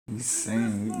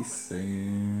saying? What you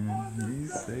saying? What you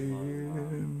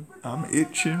saying? I'm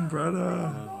itching,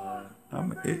 brother.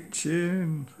 I'm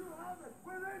itching.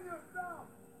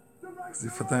 Because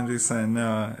if I don't do something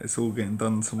now, it's all getting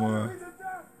done tomorrow.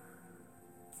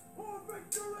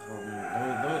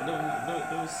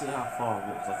 Let me see how far I've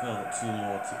got, because I think I've got 2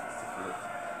 more tickets to flip.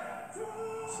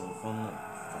 So if I'm not...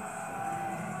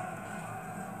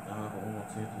 I've got all my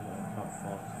tickets, how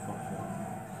far to fuck up.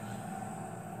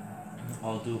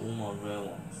 I'll do all my rare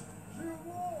ones.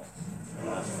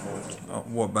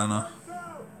 What banner?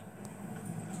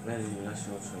 Really, that's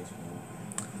your choice, man.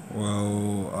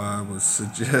 Well, I would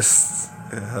suggest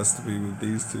it has to be with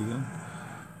these two then.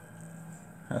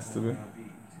 Has to be.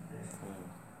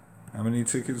 How many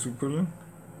tickets we put in?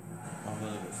 I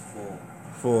think it was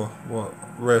 4. 4. What?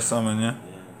 Rare summon, yeah?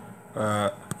 Yeah.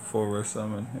 4 rare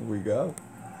summon. Here we go.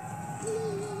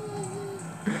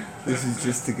 This is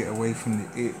just to get away from the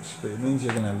itch, but it means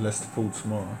you're going to have less to pull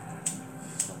tomorrow.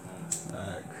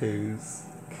 Cause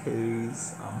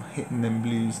I'm hitting them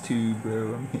blues too,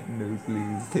 bro. I'm hitting those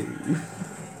blues too.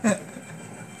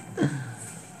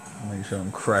 Make sure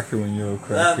I'm cracking when you're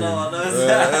cracking. No. What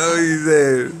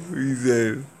you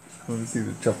said? I want to see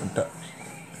the chop and touch.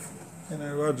 You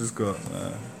know, I just got...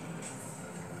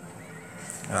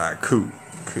 Alright, cool.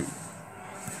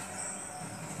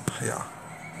 Yeah.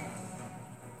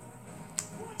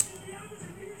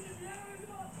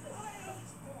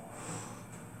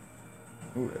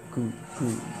 Cool.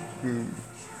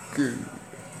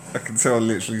 I can tell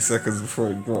literally seconds before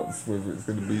it drops whether it's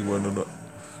going to be one or not.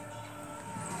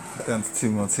 Down to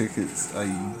 2 more tickets.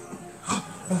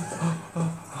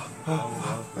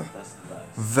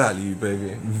 Value,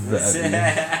 baby.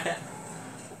 Value.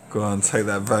 Go on, take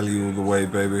that value all the way,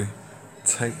 baby.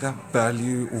 Take that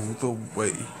value all the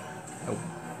way. Oh.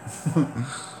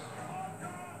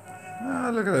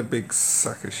 Look at that big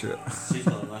sack of shit. She's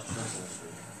got a nice dress.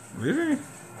 Really?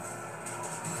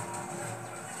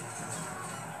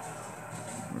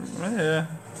 Yeah.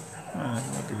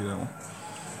 I'll give you that one.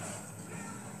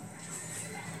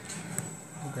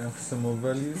 We're going for some more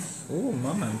values. Oh,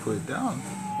 my man put it down.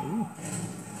 Ooh.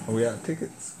 Are we out of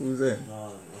tickets? What was that?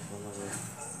 No, another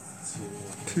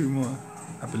 2 more.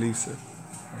 I believe so.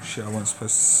 Oh shit, I wasn't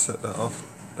supposed to set that off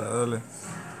that early.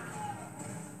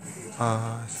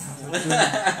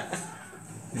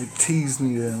 It teased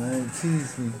me there, man. It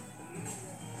teased me.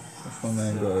 That's my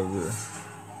man got over there.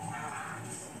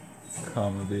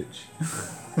 Karma, bitch.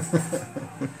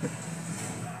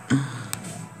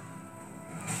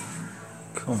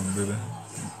 Come on, baby.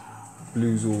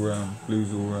 Blues all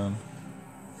round.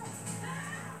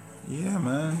 Yeah,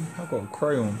 man. I got a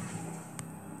crayon.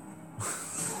 I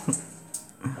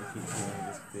keep hearing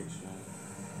this bitch, man.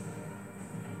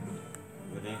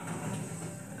 Ready?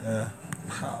 Yeah.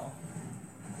 Pow.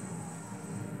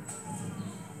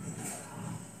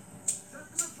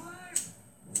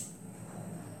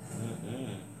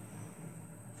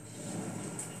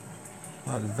 I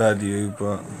like value,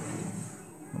 but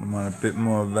I want a bit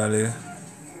more value.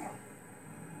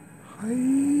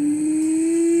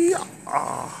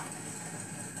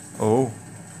 Oh,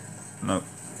 no.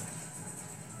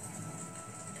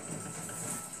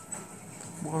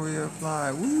 Warrior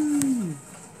fly, woo!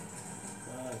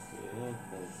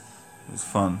 It was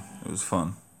fun.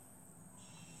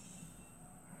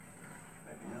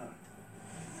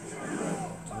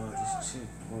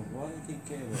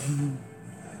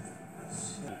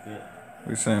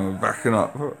 We're saying we're backing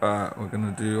up. We're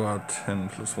gonna do our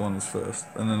 10+1s first,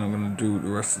 and then I'm gonna do the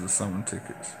rest of the summon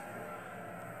tickets.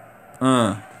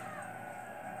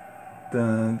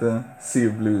 Sea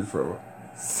of Blues, bro.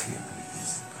 Sea of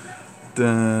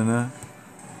Blues.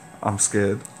 I'm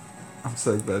scared. I'm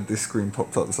so glad this screen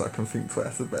popped up so I can think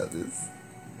twice about this.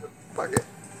 Fuck it.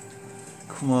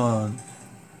 Come on.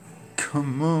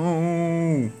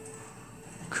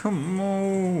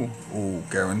 Oh,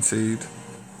 guaranteed.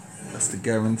 That's the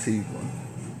guaranteed one.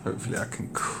 Hopefully I can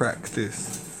crack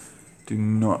this. Do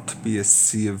not be a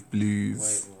Sea of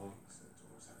Blues.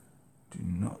 Do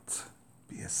not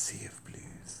be a Sea of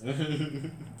Blues.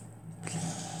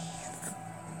 Please.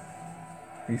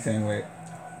 Are you saying wait?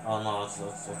 Oh no, I'll talk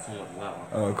about that one.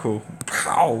 Oh, cool.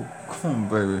 Pow! Come on,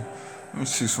 baby. Let me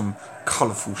see some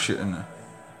colourful shit in there.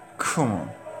 Come on.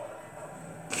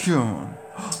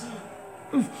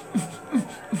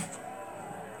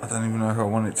 I don't even know who I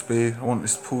want it to be. I want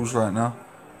this pause right now.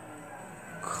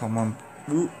 Come on.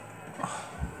 Ooh.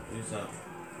 Who's that?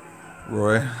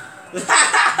 Roy.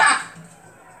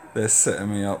 They're setting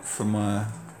me up for my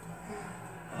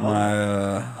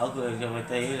I'll go and get my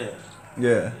day in it.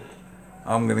 yeah.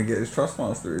 I'm gonna get his Trust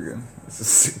Master again. It's a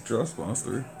sick Trust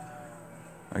Master.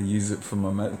 I use it for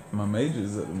my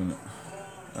majors at the minute.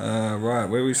 Right,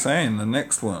 where are we saying? The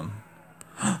next one.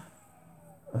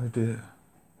 Oh dear.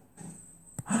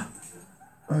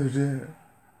 Oh dear.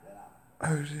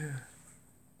 Oh dear.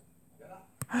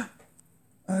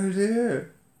 Oh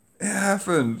dear. It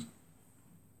happened.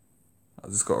 I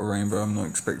just got a rainbow I'm not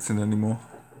expecting anymore.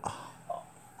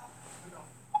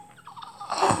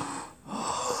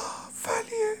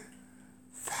 Value.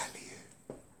 Value.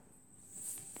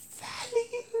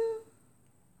 Value.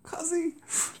 Cuzzy.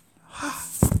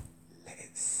 Let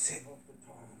it sit.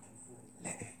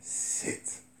 Let it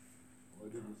sit.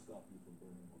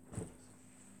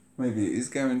 Maybe it is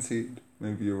guaranteed.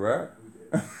 Maybe you're right.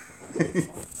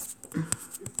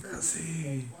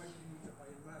 Cuzzy.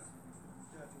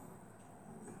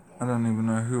 I don't even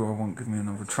know who I want. Give me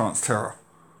another chance, Terror.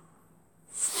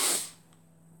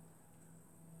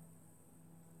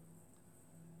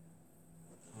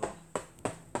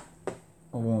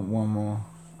 I want one more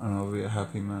and I'll be a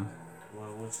happy man. Why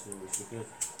would you? Good.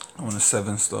 I want a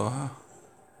 7-star.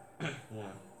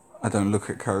 Yeah. I don't look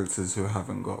at characters who I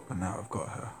haven't got, but now I've got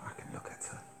her. I can look at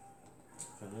her.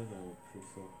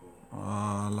 Oh,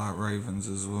 I like ravens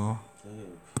as well.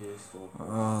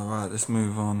 Right, let's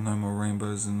move on. No more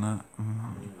rainbows in that.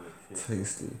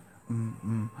 Tasty.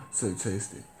 So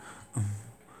tasty.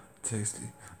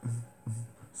 Tasty.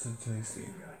 So tasty.